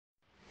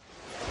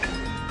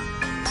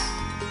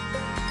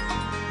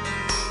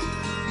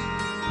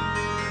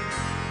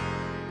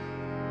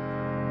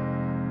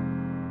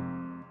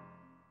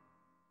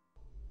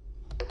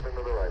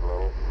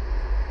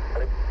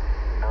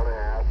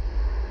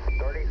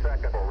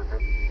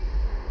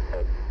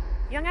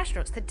Young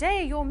astronauts,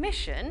 today your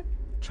mission...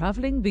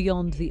 Travelling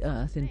beyond the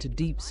Earth into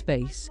deep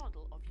space,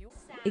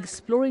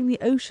 exploring the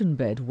ocean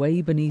bed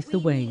way beneath the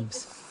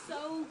waves.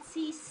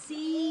 Salty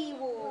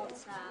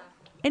seawater.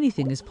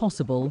 Anything is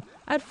possible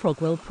at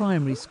Frogwell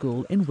Primary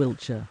School in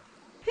Wiltshire.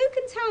 Who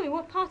can tell me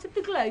what part of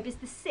the globe is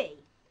the sea?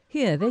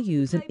 Here they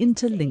use an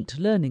interlinked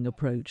learning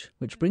approach,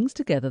 which brings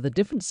together the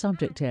different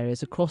subject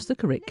areas across the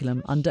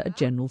curriculum under a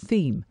general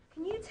theme.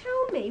 Can you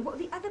tell me what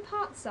the other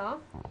parts are?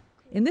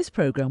 In this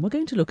programme, we're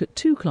going to look at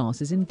 2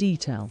 classes in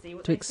detail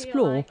to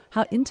explore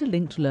how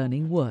interlinked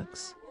learning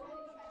works.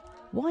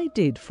 Why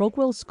did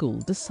Frogwell School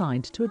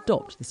decide to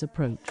adopt this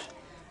approach?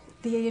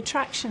 The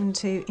attraction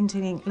to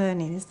interlinked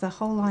learning is the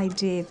whole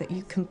idea that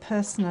you can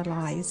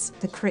personalise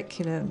the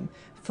curriculum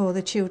for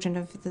the children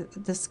of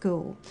the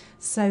school,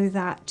 so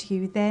that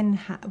you then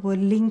were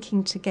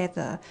linking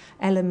together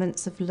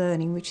elements of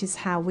learning, which is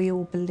how we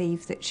all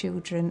believe that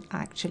children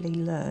actually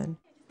learn.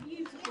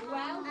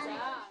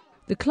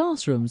 The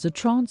classrooms are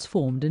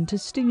transformed into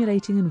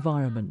stimulating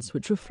environments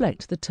which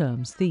reflect the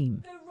term's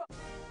theme.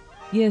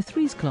 Year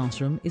 3's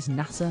classroom is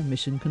NASA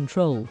Mission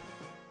Control,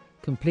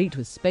 complete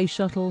with space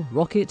shuttle,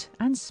 rocket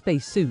and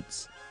space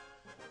suits.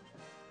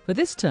 For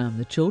this term,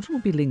 the children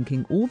will be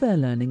linking all their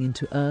learning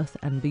into Earth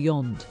and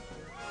beyond.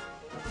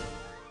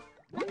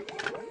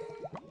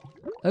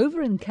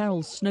 Over in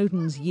Carol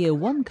Snowdon's Year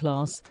 1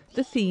 class,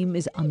 the theme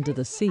is Under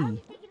the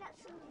Sea.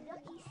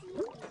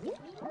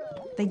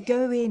 They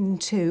go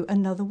into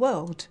another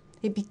world.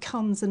 It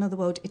becomes another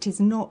world. It is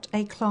not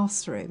a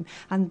classroom,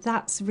 and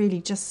that's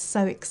really just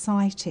so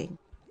exciting.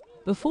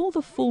 Before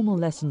the formal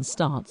lesson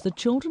starts, the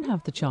children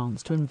have the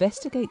chance to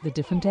investigate the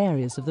different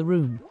areas of the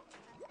room.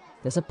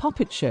 There's a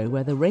puppet show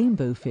where the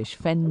rainbow fish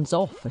fends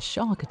off a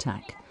shark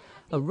attack,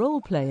 a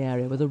role-play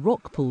area with a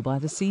rock pool by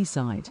the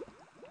seaside,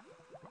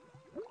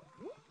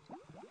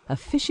 a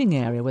fishing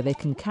area where they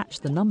can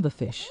catch the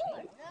numberfish,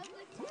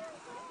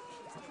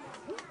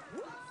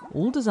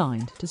 all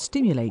designed to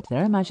stimulate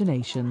their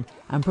imagination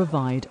and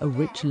provide a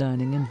rich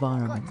learning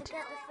environment.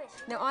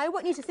 Now I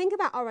want you to think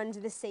about our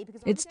Under the Sea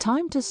because... It's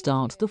time to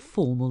start the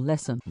formal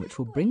lesson, which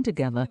will bring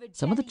together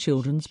some of the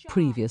children's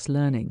previous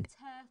learning.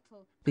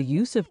 The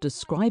use of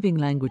describing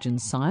language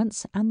and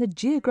science and the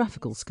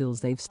geographical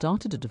skills they've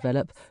started to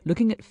develop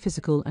looking at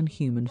physical and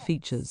human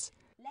features.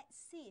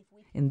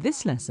 In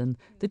this lesson,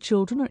 the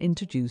children are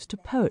introduced to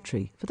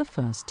poetry for the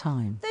first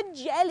time. The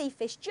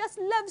jellyfish just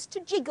loves to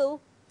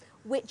jiggle,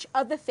 which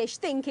other fish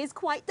think is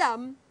quite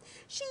dumb.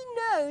 She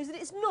knows that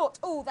it's not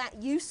all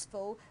that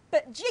useful,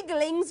 but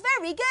jiggling's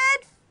very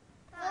good.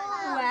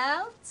 Oh.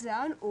 Well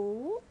done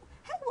all.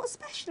 Hey, what's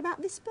special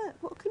about this book?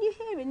 What can you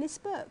hear in this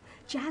book?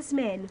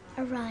 Jasmine.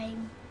 A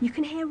rhyme. You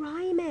can hear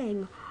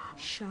rhyming.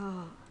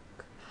 Shark.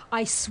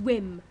 I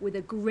swim with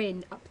a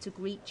grin up to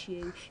greet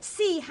you.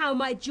 See how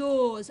my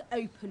jaws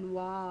open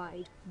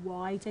wide.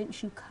 Why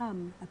don't you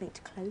come a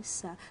bit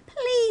closer?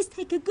 Please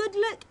take a good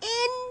look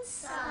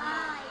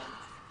inside.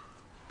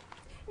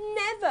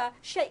 Never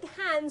shake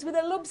hands with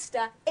a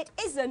lobster. It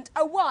isn't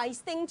a wise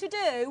thing to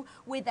do.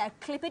 With a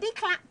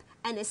clippity-clap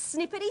and a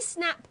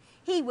snippity-snap,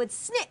 he would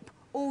snip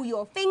all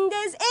your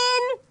fingers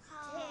in.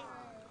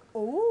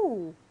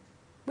 Oh,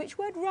 which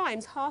word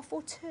rhymes half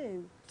or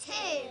two? Two.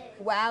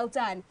 Well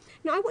done.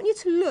 Now I want you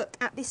to look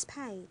at this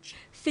page.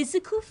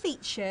 Physical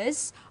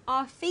features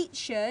are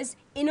features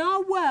in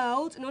our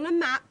world and on a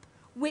map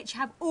which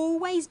have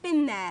always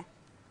been there,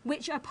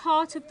 which are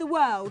part of the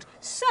world.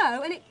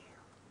 So,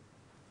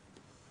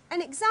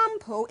 an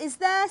example is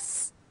the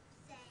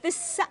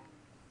sand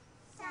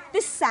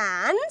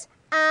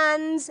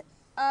and,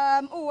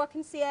 I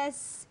can see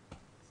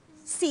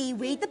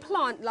seaweed, the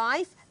plant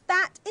life.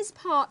 That is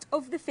part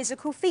of the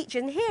physical feature.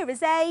 And here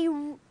is a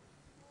rock.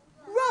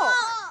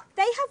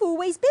 They have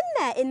always been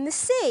there in the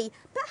sea.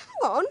 But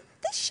hang on,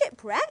 this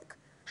shipwreck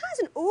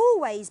hasn't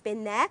always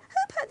been there.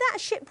 Who put that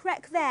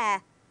shipwreck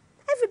there?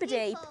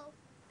 Everybody.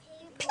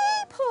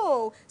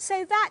 People.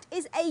 So that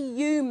is a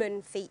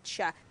human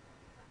feature.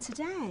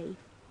 Today,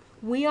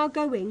 we are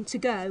going to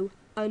go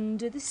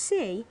under the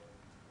sea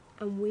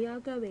and we are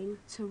going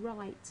to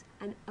write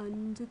an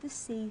under the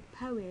sea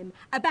poem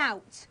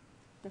about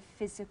the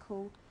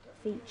physical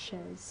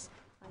features.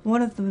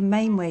 One of the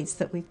main ways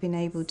that we've been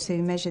able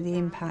to measure the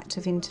impact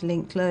of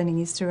interlinked learning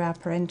is through our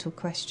parental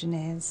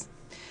questionnaires.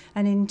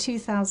 And in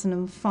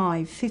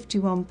 2005,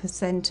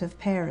 51% of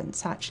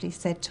parents actually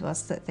said to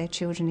us that their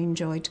children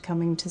enjoyed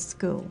coming to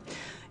school.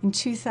 In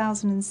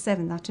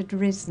 2007, that had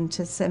risen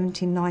to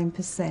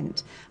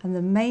 79%. And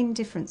the main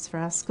difference for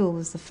our school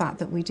was the fact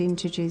that we'd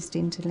introduced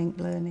interlinked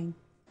learning.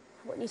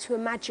 I want you to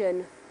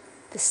imagine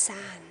the sand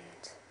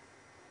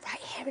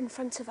right here in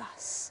front of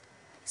us.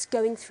 It's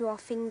going through our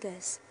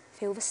fingers.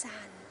 Feel the sand.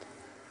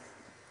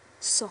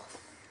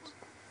 Soft,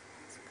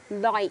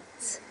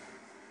 light.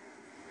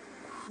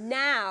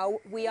 Now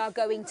we are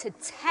going to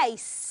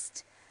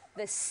taste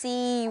the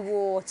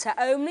seawater.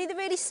 Only the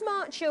really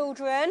smart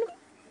children.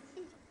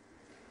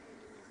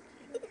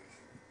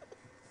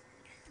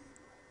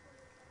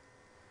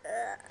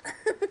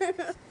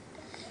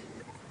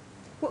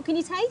 What can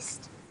you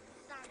taste?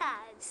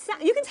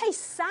 Sand. You can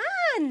taste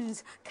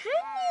sand, can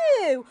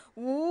you?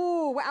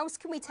 Ooh, what else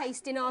can we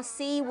taste in our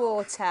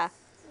seawater?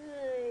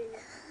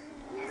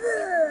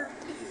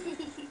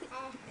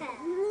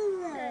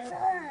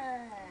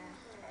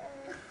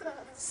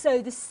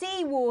 So the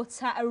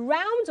seawater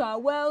around our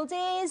world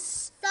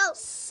is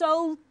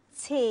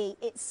salty.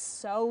 It's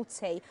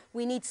salty.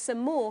 We need some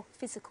more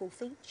physical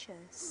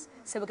features.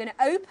 So we're going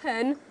to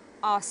open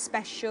our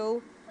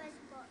special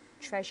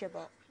treasure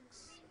box.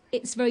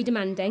 It's very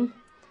demanding.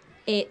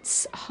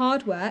 It's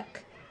hard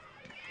work,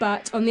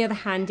 but on the other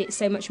hand, it's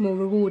so much more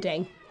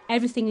rewarding.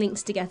 Everything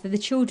links together. The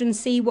children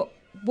see what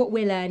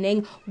we're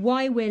learning,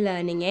 why we're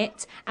learning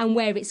it, and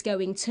where it's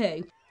going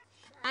to.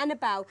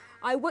 Annabelle,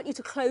 I want you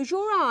to close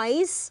your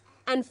eyes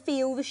and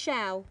feel the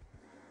shell.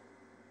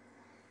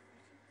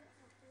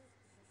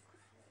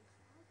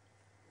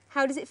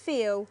 How does it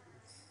feel?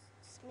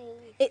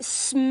 Smooth. It's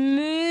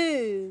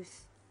smooth.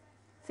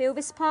 Feel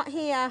this part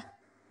here.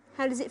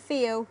 How does it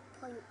feel?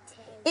 Pointy.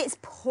 It's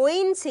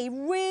pointy.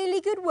 Really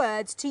good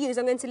words to use.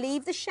 I'm going to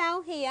leave the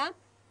shell here.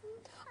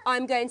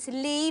 I'm going to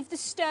leave the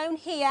stone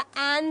here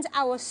and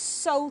our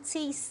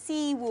salty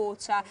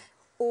seawater.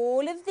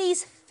 All of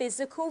these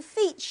physical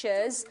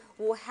features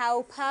will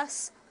help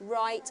us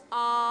write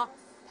our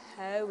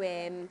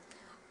poem.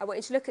 I want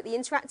you to look at the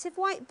interactive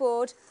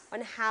whiteboard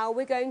on how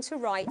we're going to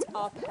write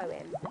our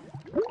poem.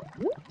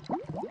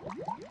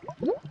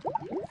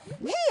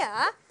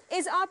 Here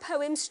is our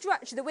poem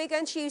structure that we're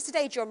going to use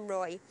today, John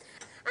Roy.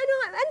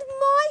 And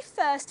my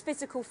first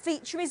physical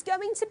feature is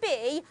going to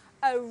be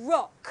a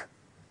rock.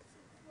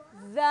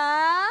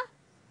 How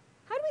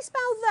do we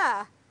spell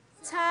the?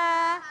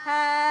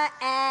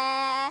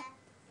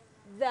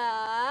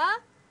 The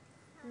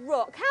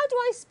rock. How do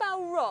I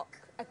spell rock?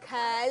 A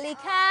curly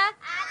K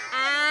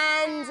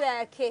and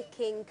a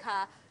kicking K.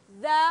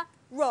 The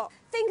rock.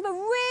 Think of a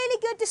really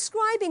good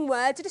describing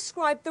word to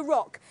describe the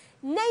rock.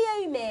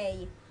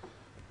 Naomi.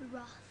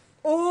 Rough.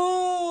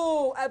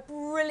 Oh, a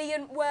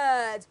brilliant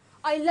word.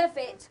 I love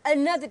it.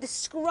 Another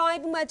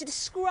describing word to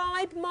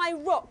describe my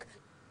rock.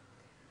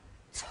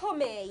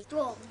 Tommy.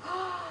 Strong.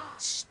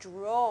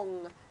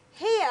 Strong.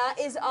 Here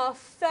is our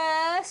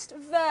first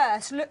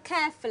verse. Look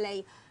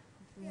carefully.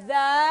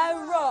 The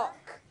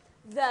rock,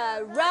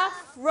 the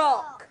rough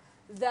rock,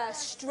 the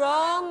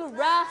strong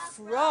rough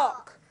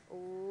rock.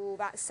 Oh,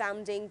 that's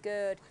sounding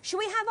good. Shall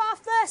we have our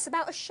verse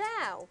about a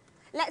shell?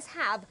 Let's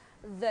have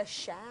the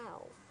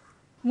shell.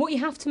 What you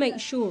have to make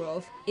sure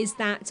of is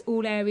that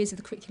all areas of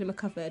the curriculum are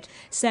covered.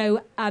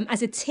 So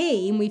as a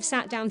team, we've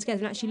sat down together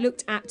and actually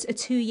looked at a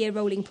 2-year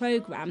rolling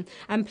programme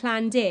and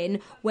planned in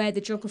where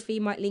the geography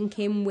might link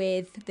in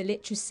with the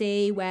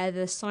literacy, where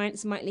the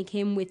science might link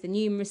in with the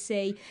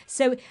numeracy.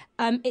 So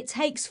it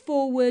takes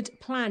forward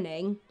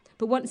planning,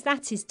 but once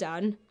that is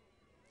done,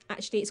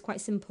 actually it's quite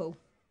simple.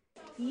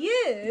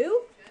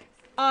 You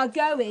are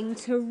going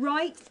to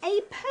write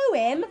a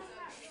poem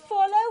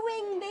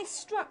following this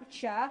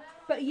structure,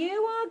 but you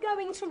are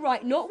going to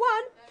write not 1,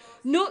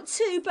 not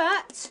 2,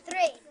 but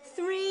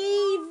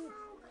 3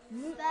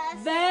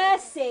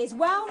 verses.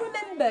 Well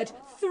remembered,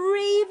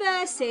 3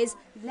 verses.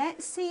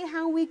 Let's see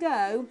how we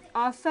go.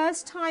 Our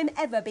first time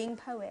ever being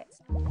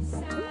poets.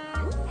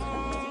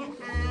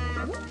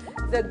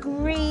 The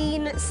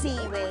green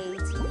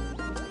seaweed.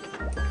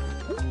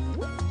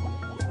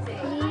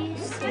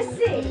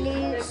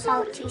 Blue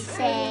salty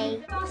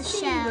sea, the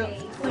shell,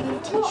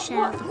 pointy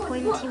shell, the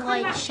pointy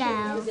white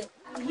shell.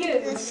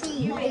 The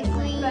sea, the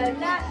green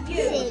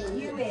sea,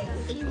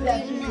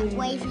 the green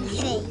wavy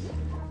sea.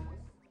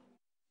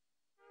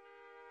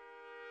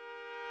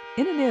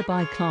 In a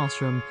nearby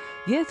classroom,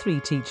 Year 3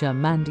 teacher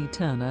Mandy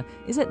Turner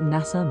is at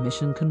NASA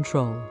Mission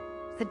Control.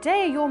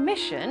 Today your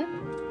mission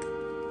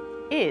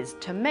is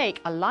to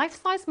make a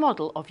life-size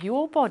model of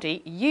your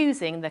body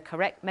using the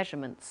correct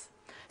measurements,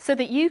 so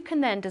that you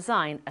can then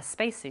design a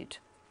spacesuit.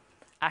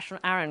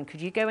 Astronaut Aaron, could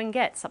you go and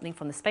get something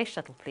from the space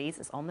shuttle, please?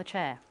 It's on the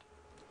chair.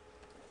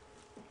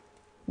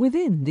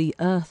 Within the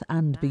Earth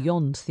and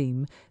Beyond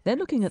theme, they're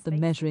looking at the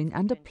measuring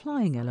and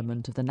applying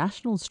element of the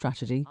National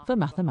Strategy for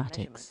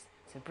Mathematics.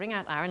 So bring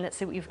out Aaron, let's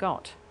see what you've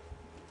got.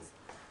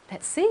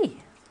 Let's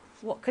see.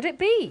 What could it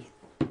be?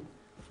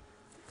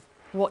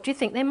 What do you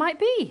think they might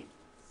be?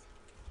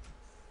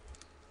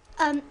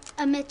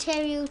 A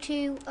material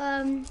to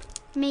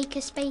make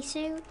a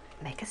spacesuit.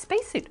 Make a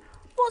spacesuit.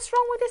 What's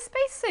wrong with this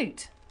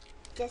spacesuit?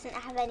 Doesn't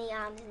have any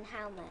arms and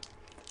helmet.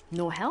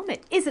 No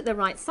helmet. Is it the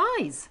right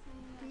size?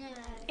 No.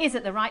 Is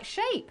it the right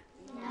shape?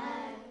 No.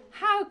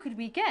 How could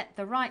we get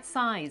the right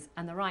size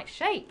and the right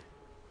shape?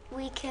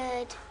 We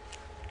could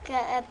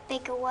get a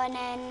bigger one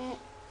and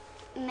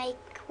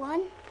make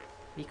one.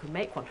 We could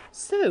make one.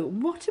 So,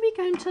 what are we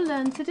going to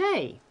learn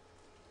today?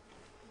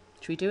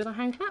 Should we do with a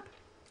hand clap?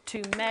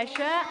 To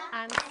measure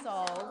and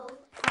solve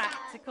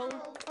practical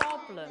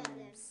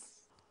problems.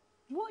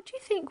 What do you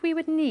think we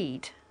would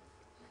need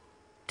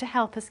to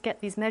help us get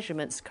these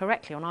measurements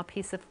correctly on our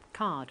piece of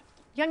card?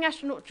 Young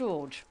astronaut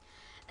George.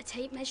 A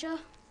tape measure.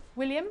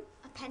 William.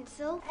 A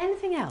pencil.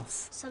 Anything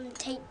else? Some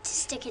tape to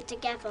stick it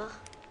together.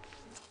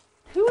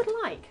 Who would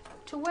like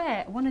to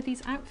wear one of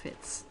these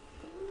outfits?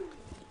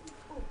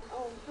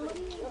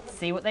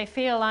 See what they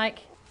feel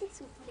like.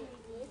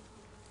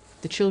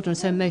 The children are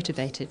so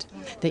motivated.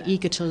 They're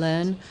eager to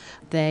learn.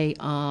 They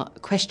are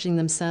questioning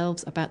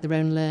themselves about their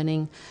own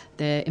learning.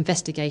 They're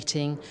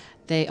investigating.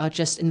 They are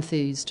just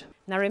enthused.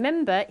 Now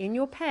remember, in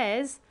your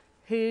pairs,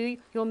 who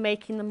you're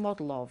making the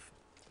model of.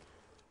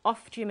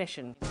 Off to your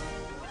mission.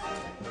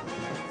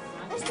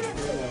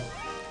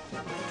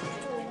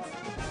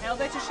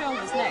 Elbow to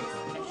shoulders next.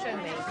 Show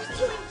me.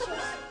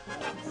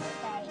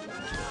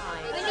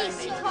 We need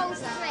to hold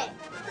straight.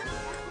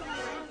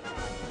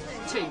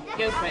 2,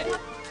 go for it.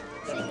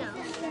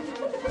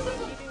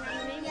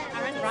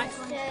 Aaron, right.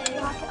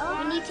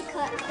 We need to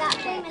cut that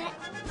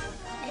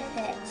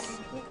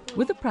bit.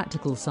 With the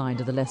practical side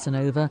of the lesson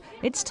over,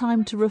 it's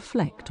time to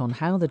reflect on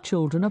how the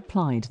children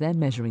applied their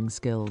measuring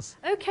skills.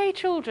 OK,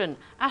 children,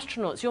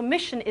 astronauts, your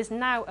mission is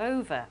now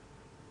over.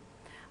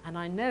 And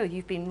I know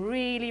you've been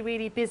really,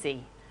 really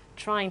busy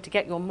trying to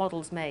get your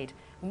models made.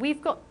 And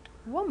we've got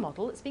one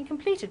model that's been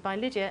completed by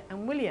Lydia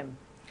and William.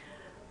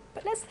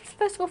 But let's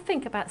first of all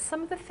think about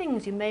some of the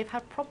things you may have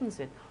had problems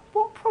with.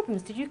 What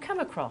problems did you come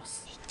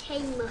across?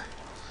 Came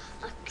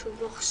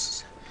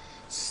across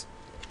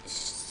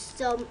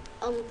some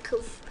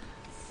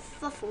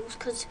kerfuffles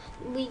because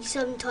we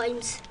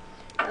sometimes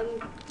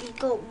we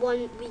got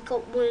one of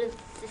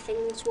the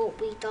things what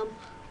we done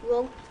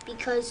wrong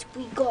because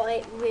we got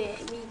it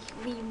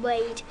we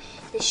made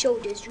the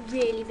shoulders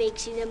really big,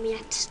 so then we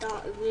had to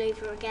start all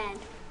over again.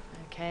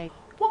 OK.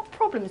 What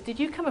problems did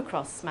you come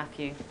across,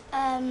 Matthew?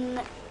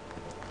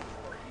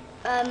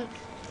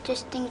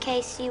 Just in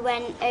case you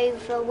went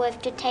over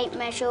with the tape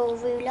measure or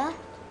ruler.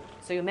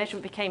 So your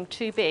measurement became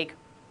too big,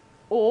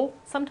 or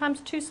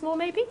sometimes too small,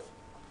 maybe?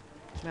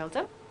 Well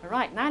done. All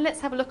right, now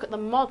let's have a look at the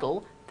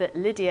model that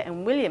Lydia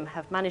and William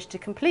have managed to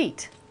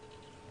complete.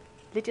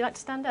 Lydia, like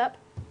to stand up?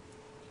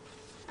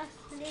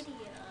 That's Lydia.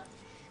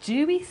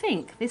 Do we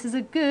think this is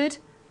a good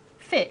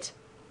fit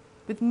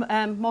with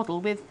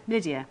model with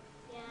Lydia?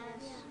 Yes.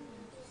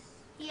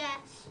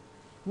 Yes.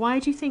 Why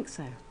do you think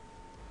so?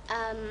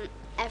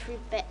 Every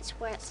bit's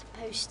where it's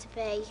supposed to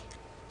be,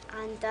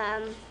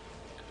 and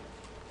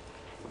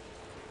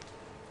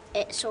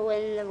it's all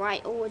in the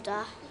right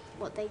order,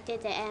 what they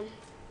did it in.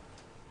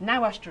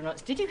 Now,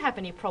 astronauts, did you have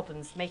any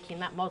problems making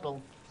that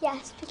model?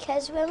 Yes,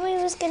 because when we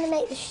was going to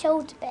make the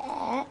shoulder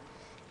bit,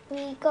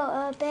 we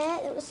got a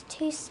bit that was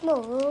too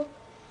small,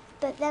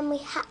 but then we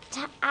had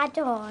to add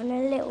on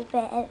a little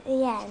bit at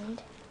the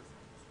end.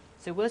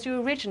 So was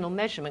your original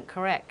measurement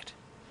correct?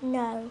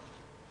 No.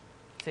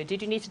 So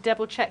did you need to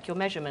double check your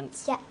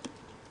measurements? Yep.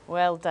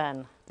 Well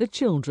done. The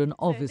children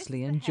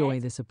obviously enjoy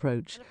this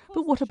approach,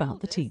 but what about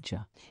the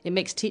teacher? It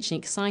makes teaching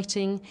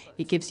exciting,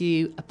 it gives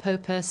you a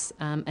purpose,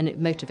 and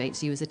it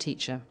motivates you as a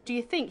teacher. Do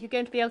you think you're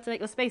going to be able to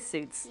make your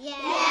spacesuits?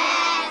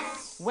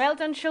 Yes! Well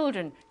done,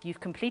 children. You've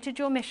completed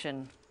your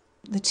mission.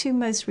 The two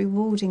most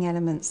rewarding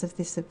elements of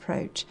this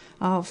approach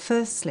are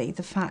firstly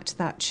the fact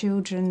that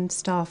children,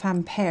 staff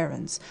and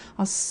parents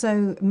are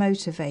so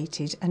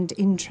motivated and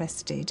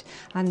interested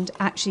and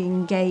actually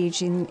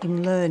engage in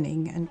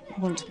learning and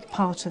want to be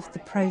part of the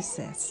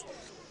process.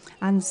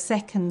 And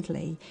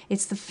secondly,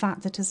 it's the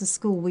fact that as a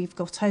school we've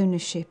got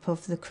ownership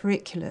of the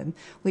curriculum,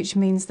 which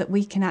means that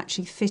we can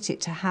actually fit it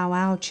to how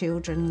our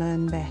children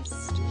learn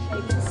best.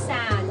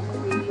 Sad.